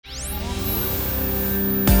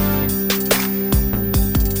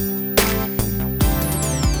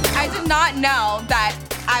not know that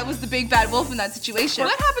I was the big bad wolf in that situation.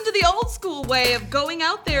 What happened to the old school way of going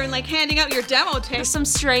out there and like handing out your demo tape? There's some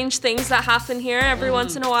strange things that happen here every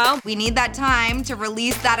once in a while. We need that time to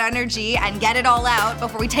release that energy and get it all out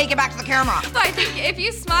before we take it back to the camera. I think if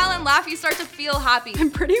you smile and laugh, you start to feel happy.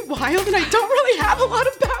 I'm pretty wild and I don't really have a lot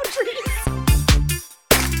of boundaries.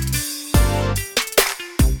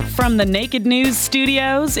 From the Naked News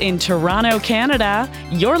studios in Toronto, Canada,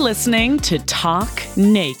 you're listening to Talk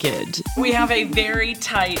Naked. We have a very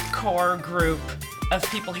tight core group of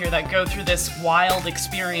people here that go through this wild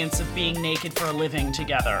experience of being naked for a living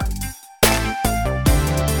together.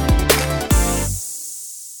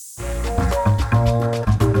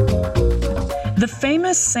 The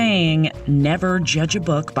famous saying, "Never judge a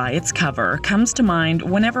book by its cover," comes to mind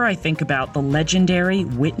whenever I think about the legendary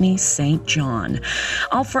Whitney St. John.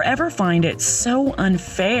 I'll forever find it so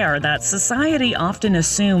unfair that society often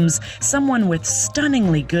assumes someone with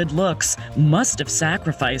stunningly good looks must have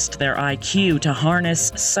sacrificed their IQ to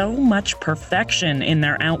harness so much perfection in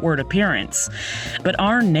their outward appearance. But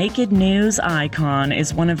our Naked News icon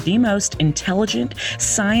is one of the most intelligent,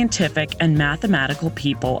 scientific, and mathematical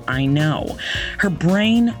people I know. Her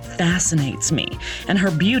brain fascinates me, and her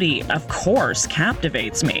beauty, of course,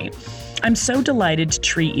 captivates me. I'm so delighted to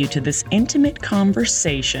treat you to this intimate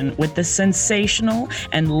conversation with the sensational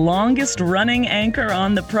and longest-running anchor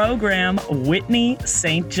on the program, Whitney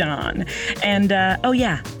St. John. And, oh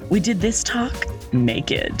yeah, we did this talk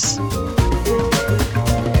naked.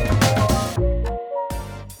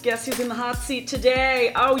 Guess who's in the hot seat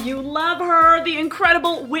today? Oh, you love her, the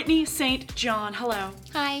incredible Whitney St. John. Hello.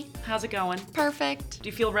 Hi. How's it going? Perfect. Do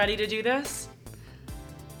you feel ready to do this?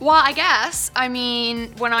 Well, I guess. I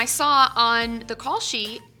mean, when I saw on the call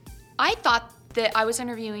sheet, I thought that I was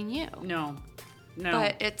interviewing you. No.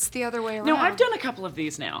 But it's the other way around. No, I've done a couple of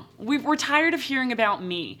these now. We're tired of hearing about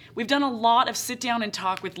me. We've done a lot of sit down and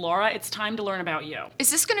talk with Laura. It's time to learn about you.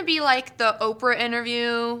 Is this going to be like the Oprah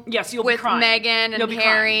interview? Yes, you'll be crying. With Meghan and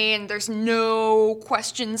Harry, and there's no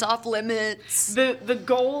questions off limits. The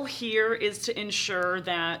goal here is to ensure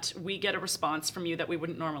that we get a response from you that we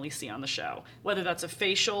wouldn't normally see on the show. Whether that's a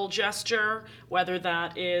facial gesture, whether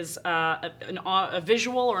that is a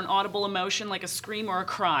visual or an audible emotion like a scream or a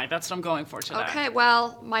cry. That's what I'm going for today. Okay,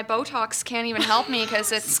 well, my Botox can't even help me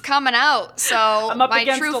because it's coming out, so my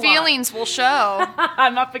true feelings will show.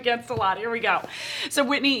 I'm up against a lot. Here we go. So,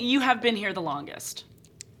 Whitney, you have been here the longest.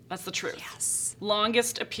 That's the truth. Yes.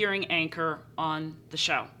 Longest appearing anchor on the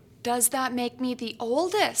show. Does that make me the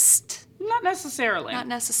oldest? Not necessarily. Not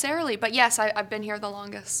necessarily, but yes, I've been here the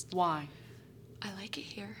longest. Why? I like it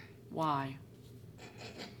here. Why?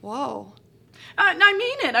 Whoa. I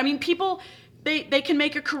mean it. I mean, people... They can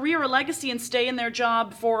make a career, a legacy, and stay in their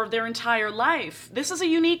job for their entire life. This is a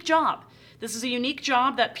unique job. This is a unique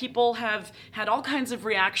job that people have had all kinds of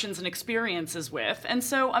reactions and experiences with. And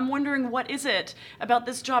so I'm wondering, what is it about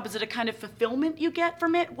this job? Is it a kind of fulfillment you get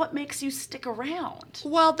from it? What makes you stick around?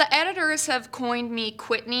 Well, the editors have coined me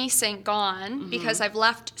Whitney St. Gone because I've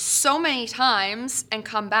left so many times and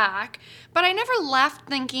come back. But I never left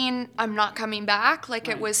thinking I'm not coming back. Like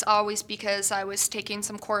It was always because I was taking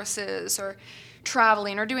some courses or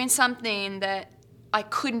traveling or doing something that I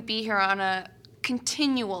couldn't be here on a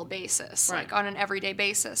continual basis, like on an everyday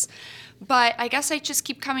basis. But I guess I just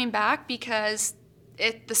keep coming back because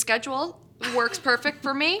the schedule works perfect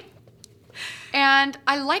for me. And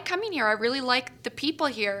I like coming here. I really like the people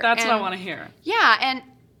here. That's what I want to hear. Yeah,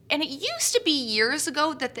 and it used to be years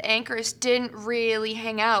ago that the anchors didn't really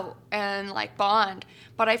hang out and like bond,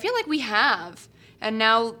 but I feel like we have. And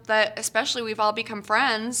now that especially we've all become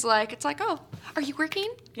friends, like it's like, oh, are you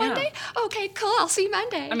working Monday? Okay, cool, I'll see you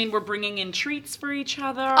Monday. I mean, we're bringing in treats for each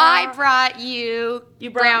other. I brought you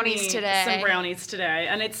brownies today. Some brownies today,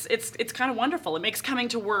 and it's kind of wonderful. It makes coming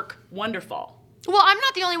to work wonderful. Well, I'm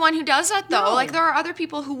not the only one who does that, though. No. Like, there are other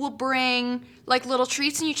people who will bring, like, little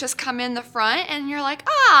treats, and you just come in the front, and you're like,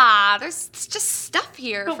 there's just stuff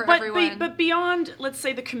here for everyone. But beyond, let's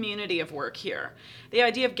say, the community of work here, the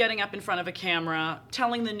idea of getting up in front of a camera,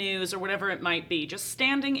 telling the news, or whatever it might be, just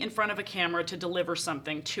standing in front of a camera to deliver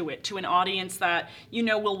something to an audience that you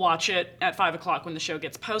know will watch it at 5 o'clock when the show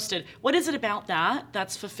gets posted. What is it about that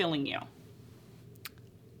that's fulfilling you?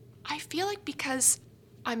 I feel like because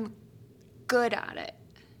I'm good at it.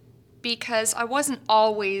 Because I wasn't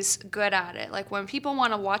always good at it. Like, when people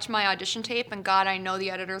want to watch my audition tape, and God, I know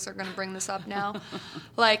the editors are going to bring this up now,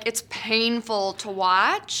 like, it's painful to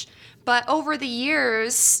watch. But over the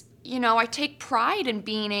years, you know, I take pride in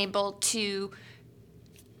being able to...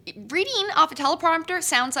 Reading off a teleprompter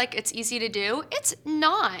sounds like it's easy to do. It's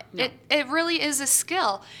not. No. It really is a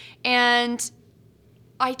skill. And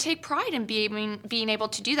I take pride in being able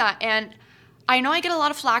to do that. And I know I get a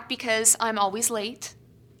lot of flack because I'm always late.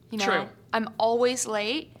 You know, True. I'm always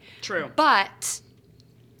late. True. But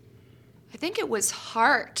I think it was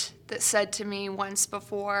Hart that said to me once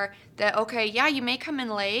before that, okay, yeah, you may come in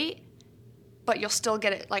late, but you'll still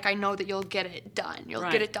get it. Like, I know that you'll get it done. You'll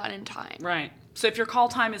Right. get it done in time. Right. So if your call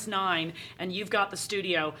time is 9 and you've got the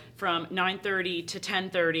studio from 9:30 to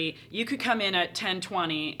 10:30, you could come in at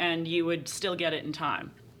 10:20 and you would still get it in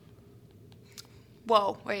time.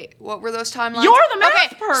 Whoa, wait, what were those timelines? You're the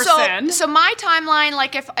math okay, person. So my timeline,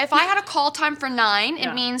 like if I had a call time for 9,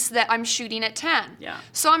 Yeah. it means that I'm shooting at 10. Yeah.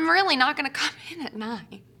 So I'm really not going to come in at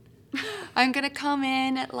 9. I'm going to come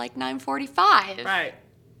in at like 9:45. Right.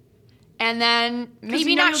 And then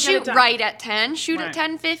maybe you know not you'll get it shoot done. right at 10, shoot Right. at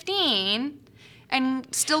 10:15 and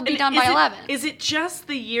still be And done is by it- 11. Is it just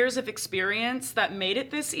the years of experience that made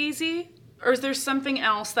it this easy? Or is there something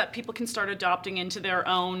else that people can start adopting into their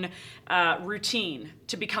own routine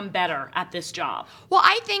to become better at this job? Well,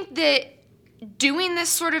 I think that doing this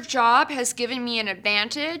sort of job has given me an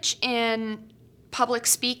advantage in public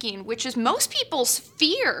speaking, which is most people's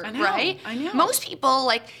fear, I know, right? I know. Most people,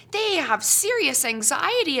 like, they have serious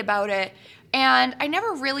anxiety about it. And I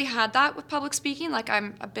never really had that with public speaking. Like,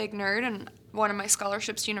 I'm a big nerd, and one of my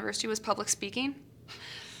scholarships to university was public speaking.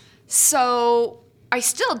 So I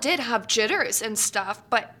still did have jitters and stuff,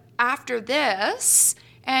 but after this,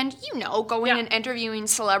 and you know, going Yeah. and interviewing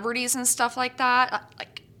celebrities and stuff like that,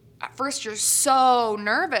 like at first you're so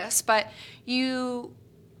nervous, but you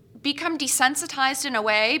become desensitized in a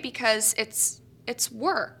way because it's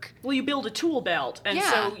work. Well, you build a tool belt, and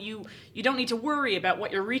Yeah. so you don't need to worry about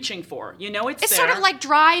what you're reaching for. You know it's It's there. sort of like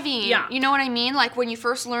driving. Yeah. You know what I mean? Like when you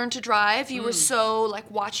first learned to drive, you were so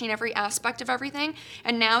like watching every aspect of everything,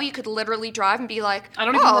 and now you could literally drive and be like, I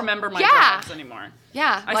don't even "Oh, remember my yeah, drives anymore.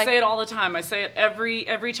 Yeah, I like- say it all the time. I say it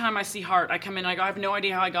every time I see Hart. I come in, I go, I have no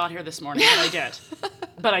idea how I got here this morning, but I did.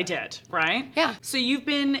 But I did, right? Yeah. So you've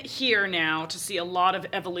been here now to see a lot of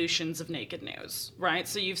evolutions of Naked News, right?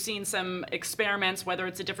 So you've seen some experiments, whether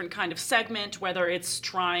it's a different kind of segment, whether it's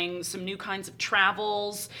trying some new kinds of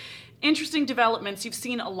travels. Interesting developments, you've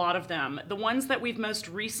seen a lot of them. The ones that we've most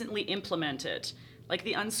recently implemented, like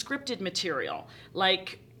the unscripted material,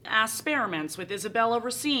 like experiments with Isabella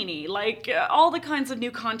Rossini, like all the kinds of new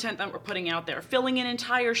content that we're putting out there, filling an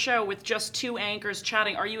entire show with just 2 anchors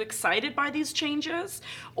chatting. Are you excited by these changes,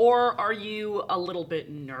 or are you a little bit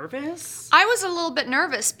nervous? I was a little bit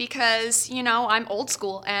nervous because, you know, I'm old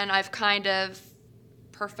school and I've kind of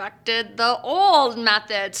perfected the old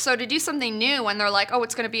method. So to do something new when they're like, oh,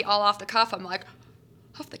 it's going to be all off the cuff, I'm like,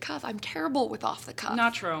 off the cuff? I'm terrible with off the cuff.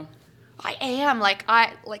 Not true. I am. Like,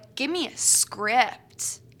 give me a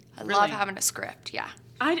script. I love Really? having a script, yeah.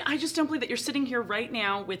 I just don't believe that you're sitting here right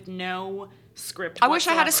now with no script I wish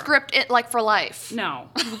I had a whatsoever. script, like, for life. No.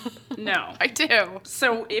 No. I do.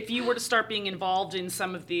 So if you were to start being involved in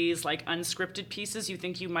some of these like unscripted pieces, you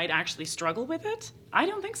think you might actually struggle with it? I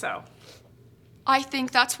don't think so. I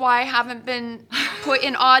think that's why I haven't been put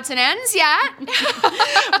in odds and ends yet.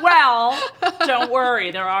 Well, don't worry.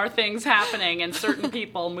 There are things happening and certain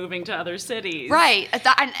people moving to other cities. Right.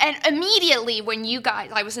 And immediately when you guys,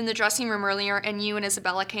 I was in the dressing room earlier and you and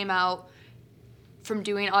Isabella came out from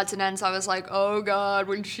doing odds and ends, I was like, oh God,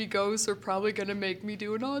 when she goes, they're probably going to make me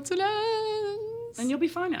do an odds and ends. And you'll be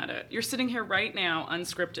fine at it. You're sitting here right now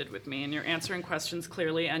unscripted with me and you're answering questions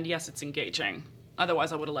clearly, and yes, it's engaging.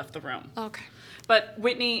 Otherwise, I would have left the room. Okay. But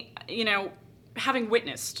Whitney, you know, having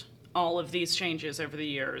witnessed all of these changes over the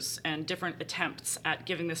years and different attempts at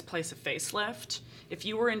giving this place a facelift, if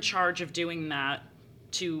you were in charge of doing that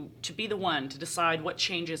to be the one to decide what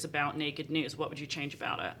changes about Naked News, what would you change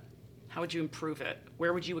about it? How would you improve it?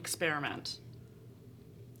 Where would you experiment?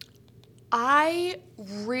 I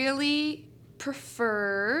really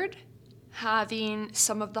preferred having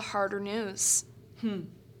some of the harder news.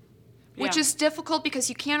 Which Yeah. is difficult because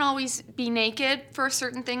you can't always be naked for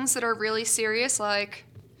certain things that are really serious, like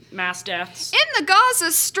Mass deaths. in the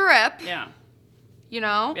Gaza Strip, Yeah. you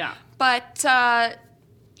know? Yeah. But,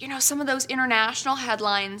 you know, some of those international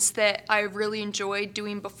headlines that I really enjoyed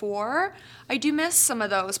doing before, I do miss some of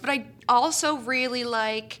those. But I also really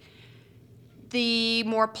like the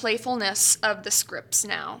more playfulness of the scripts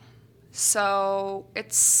now. So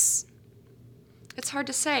it's hard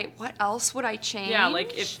to say. What else would I change? Yeah,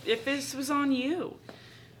 like if this was on you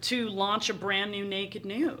to launch a brand new Naked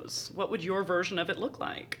News, what would your version of it look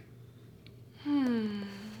like?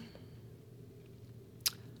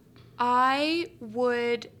 I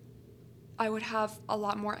would have a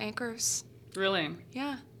lot more anchors. Really?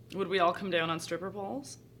 Yeah. Would we all come down on stripper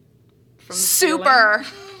poles? From the Super.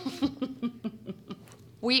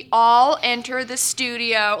 We all enter the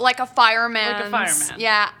studio like a fireman. Like a fireman.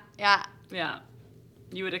 Yeah. Yeah.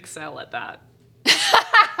 You would excel at that.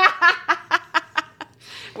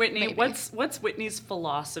 Whitney, Maybe. what's Whitney's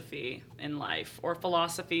philosophy in life or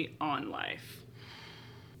philosophy on life?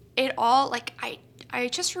 It all, like, I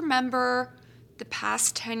just remember the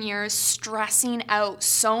past 10 years stressing out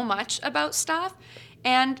so much about stuff,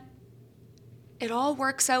 and it all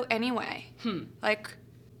works out anyway. Like,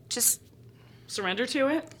 just Surrender to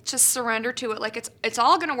it? surrender to it. Like, it's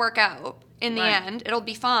all gonna work out in the Right. end. It'll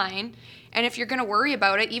be fine. And if you're gonna worry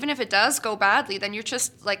about it, even if it does go badly, then you're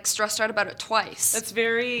just, like, stressed out about it twice. That's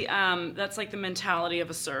very, that's like the mentality of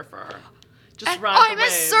a surfer. Just And ride I'm the a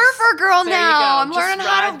waves. surfer girl There you now. go. I'm Just learning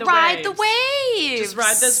how to ride the waves. Just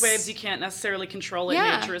ride those waves. You can't necessarily control it.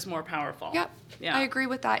 Yeah. Nature is more powerful. Yep. Yeah. I agree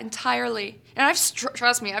with that entirely. And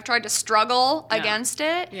trust me, I've tried to struggle Yeah. against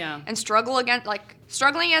it. Yeah. And struggling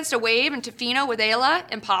against a wave in Tofino with Ayla,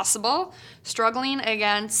 impossible. Struggling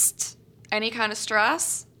against any kind of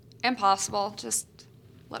stress, impossible. Just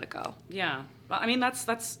let it go. Yeah. Well, I mean, that's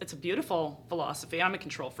it's a beautiful philosophy. I'm a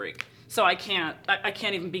control freak, so I can't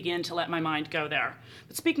even begin to let my mind go there.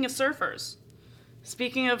 But speaking of surfers,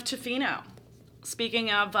 speaking of Tofino, speaking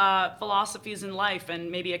of philosophies in life and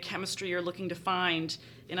maybe a chemistry you're looking to find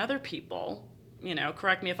in other people,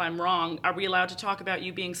 correct me if I'm wrong, are we allowed to talk about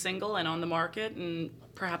you being single and on the market and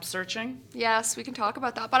perhaps searching? Yes, we can talk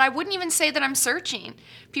about that. But I wouldn't even say that I'm searching.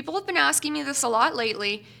 People have been asking me this a lot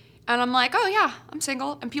lately. And I'm like, oh yeah, I'm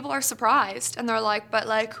single. And people are surprised. And they're like, but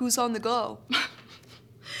like, who's on the go?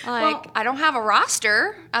 Well- I don't have a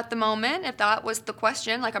roster at the moment, if that was the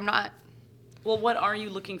question. Like, I'm not. Well, what are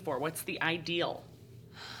you looking for? What's the ideal?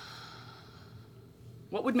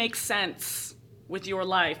 What would make sense with your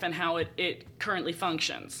life and how it currently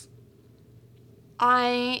functions?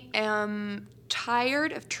 I am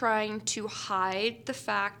tired of trying to hide the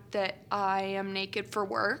fact that I am naked for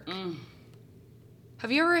work.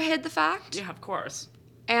 Have you ever hid the fact? Yeah, of course.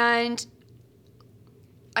 And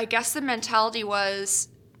I guess the mentality was,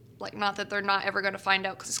 like, not that they're not ever going to find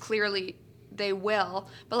out, because clearly they will,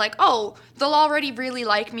 but like, oh, they'll already really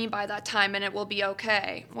like me by that time and it will be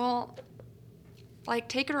okay. Well, like,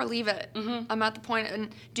 take it or leave it. I'm at the point,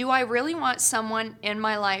 and do I really want someone in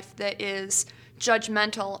my life that is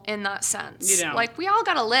judgmental in that sense? You don't. Like, we all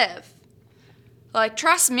gotta live. Like,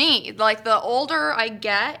 trust me, like, the older I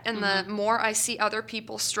get and the more I see other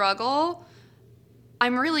people struggle,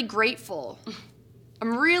 I'm really grateful.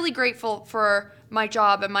 I'm really grateful for my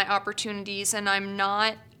job and my opportunities, and I'm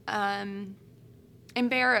not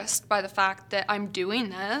embarrassed by the fact that I'm doing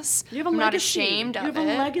this. You have a I'm not legacy. ashamed of You it. have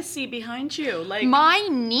a legacy behind you. Like My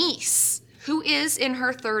niece, who is in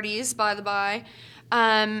her 30s, by the by,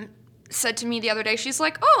 said to me the other day, she's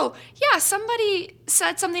like, oh, yeah, somebody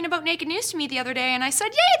said something about Naked News to me the other day, and I said,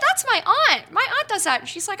 yay, that's my aunt. My aunt does that. And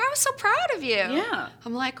she's like, I was so proud of you. Yeah.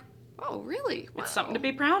 I'm like, oh, really? Wow. It's something to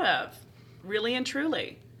be proud of, really and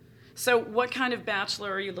truly. So what kind of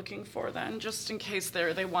bachelor are you looking for then, just in case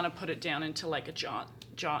they want to put it down into like a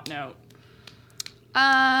jot note?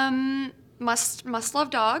 Must love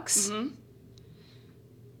dogs.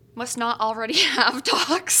 Must not already have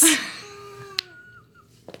dogs.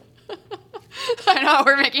 I know,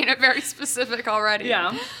 we're making it very specific already.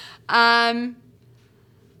 Yeah.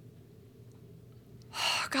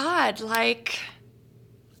 Oh God, like,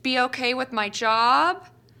 be okay with my job.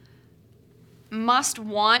 Must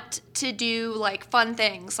want to do, like, fun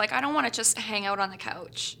things. Like, I don't want to just hang out on the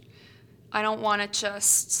couch. I don't want to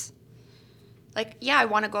just, like, yeah, I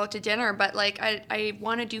want to go out to dinner, but, like, I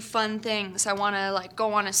want to do fun things. I want to, like,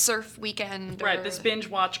 go on a surf weekend. Right, or- this binge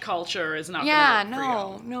watch culture is not Yeah, gonna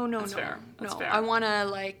work for you. no. That's fair. That's no. fair. I want to,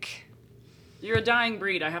 like, You're a dying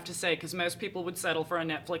breed, I have to say, because most people would settle for a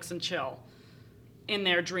Netflix and chill in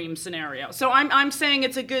their dream scenario. So I'm saying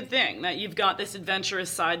it's a good thing that you've got this adventurous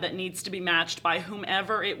side that needs to be matched by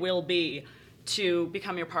whomever it will be to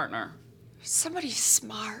become your partner. somebody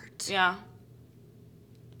smart. Yeah.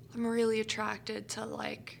 I'm really attracted to,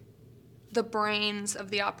 like, the brains of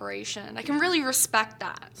the operation. I can really respect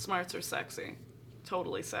that. Smarts are sexy.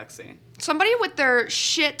 Totally sexy. Somebody with their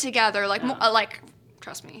shit together, like, Yeah. like,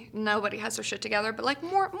 trust me, nobody has their shit together, but, like,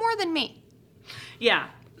 more than me. Yeah.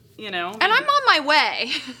 You know. And I'm on my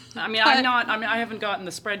way. I haven't gotten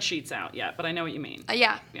the spreadsheets out yet, but I know what you mean.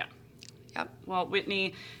 Yeah. Yeah. Yep. Well,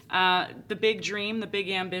 Whitney, the big dream, the big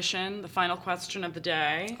ambition, the final question of the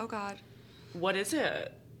day. Oh, God. What is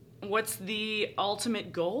it? What's the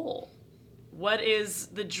ultimate goal? What is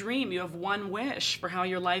the dream? You have one wish for how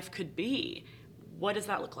your life could be. What does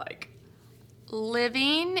that look like?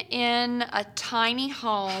 Living in a tiny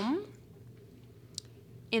home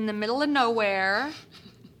in the middle of nowhere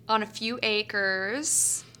on a few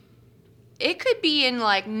acres. It could be in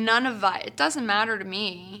like Nunavut. It doesn't matter to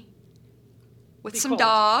me. With some cold.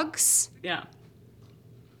 dogs Yeah.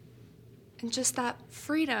 and just that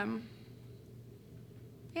freedom.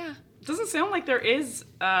 Yeah. Doesn't sound like there is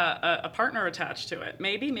a partner attached to it.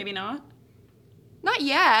 Maybe, maybe not. Not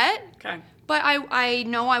yet. Okay. But I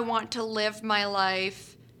know I want to live my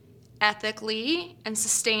life ethically and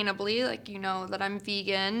sustainably. Like, you know that I'm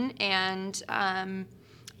vegan, and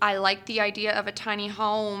I like the idea of a tiny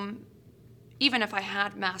home, even if I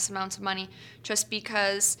had mass amounts of money, just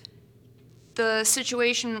because the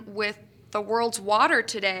situation with the world's water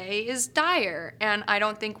today is dire, and I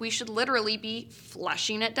don't think we should literally be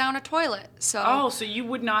flushing it down a toilet. So Oh, so you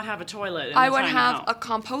would not have a toilet in I the would tiny have home. a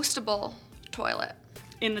compostable toilet.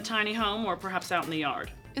 In the tiny home, or perhaps out in the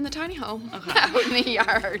yard? In the tiny home. Out in the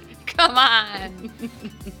yard. Come on.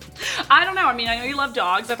 I don't know. I mean, I know you love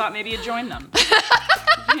dogs. I thought maybe you'd join them.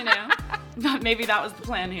 You know? But maybe that was the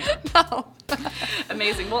plan here. No.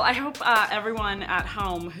 Amazing. Well, I hope everyone at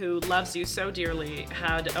home who loves you so dearly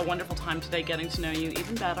had a wonderful time today getting to know you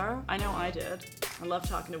even better. I know I did. I love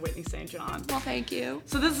talking to Whitney St. John. Well, thank you.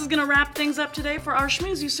 So this is going to wrap things up today for our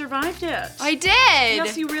schmooze. You survived it. I did.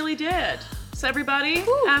 Yes, you really did. So everybody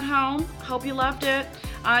at home, hope you loved it.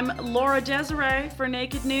 I'm Laura Desiree for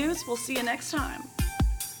Naked News. We'll see you next time.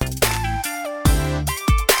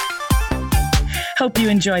 Hope you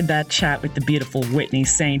enjoyed that chat with the beautiful Whitney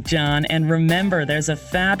St. John. And remember, there's a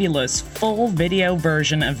fabulous full video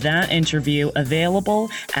version of that interview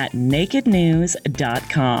available at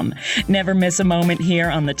nakednews.com. Never miss a moment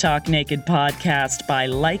here on the Talk Naked podcast by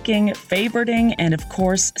liking, favoriting, and of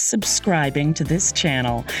course, subscribing to this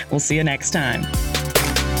channel. We'll see you next time.